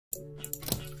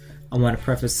I want to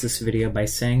preface this video by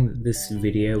saying that this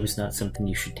video is not something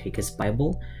you should take as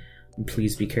Bible.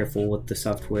 Please be careful with the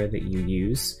software that you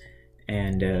use,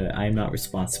 and I'm not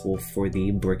responsible for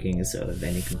the brickings of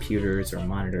any computers or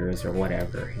monitors or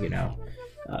whatever, you know.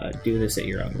 Do this at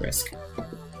your own risk.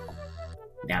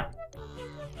 Now,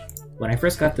 when I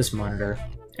first got this monitor,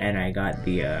 and I got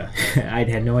the, I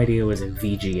had no idea it was a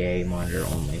VGA monitor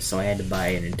only, so I had to buy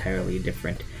an entirely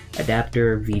different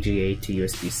adapter, VGA to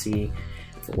USB-C.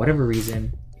 For whatever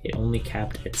reason, it only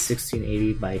capped at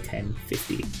 1680 by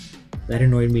 1050. That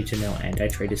annoyed me to no end. I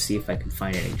tried to see if I could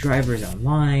find any drivers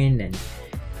online, and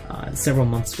several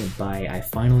months went by. I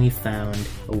finally found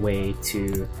a way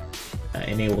to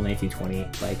enable 1920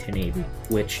 by 1080,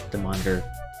 which the monitor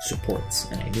supports,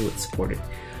 and I knew it supported.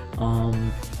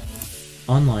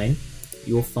 Online,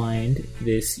 you'll find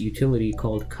this utility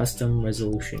called Custom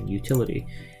Resolution Utility,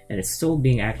 and it's still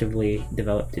being actively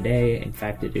developed today. In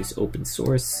fact, it is open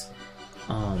source,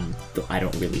 though I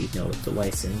don't really know the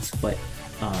license, but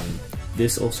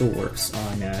this also works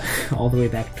on all the way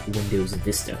back to Windows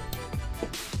Vista.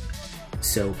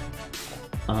 So,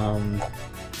 I'm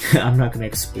not going to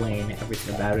explain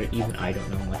everything about it, even I don't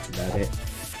know much about it.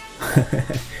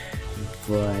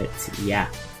 But yeah,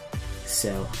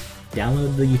 so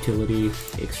download the utility,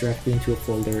 extract it into a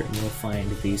folder, and you'll find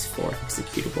these 4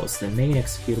 executables. The main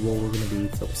executable we're going to be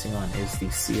focusing on is the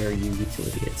CRU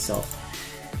utility itself.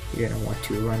 You're going to want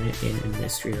to run it in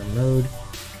administrator mode,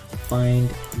 find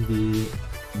the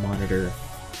monitor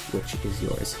which is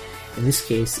yours. In this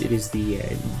case, it is the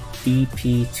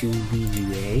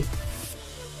DP2VGA.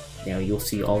 Now you'll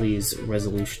see all these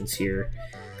resolutions here.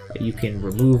 You can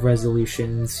remove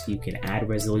resolutions, you can add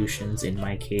resolutions. In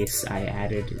my case, I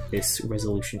added this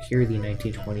resolution here, the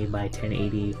 1920 by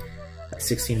 1080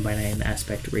 16:9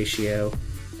 aspect ratio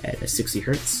at 60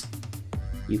 Hz.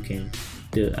 You can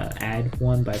add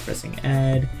one by pressing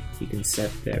add. You can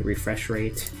set the refresh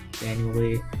rate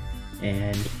manually,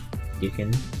 and you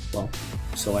can, well,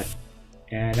 select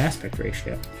an aspect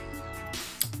ratio.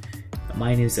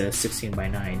 Mine is a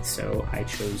 16:9, so I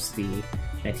chose the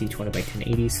 1920 by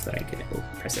 1080 so that I could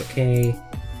press OK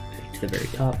to the very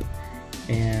top.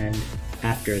 And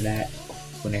after that,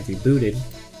 when I rebooted,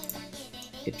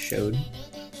 it showed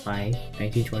my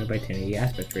 1920 by 1080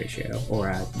 aspect ratio,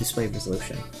 or display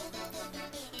resolution.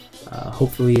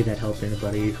 Hopefully that helped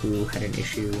anybody who had an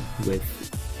issue with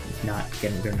not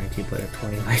getting their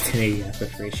 1920 by 1080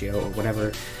 aspect ratio, or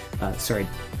whatever,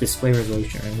 display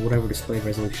resolution, or whatever display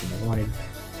resolution they wanted.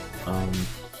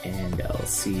 And I'll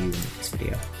see you in the next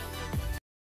video.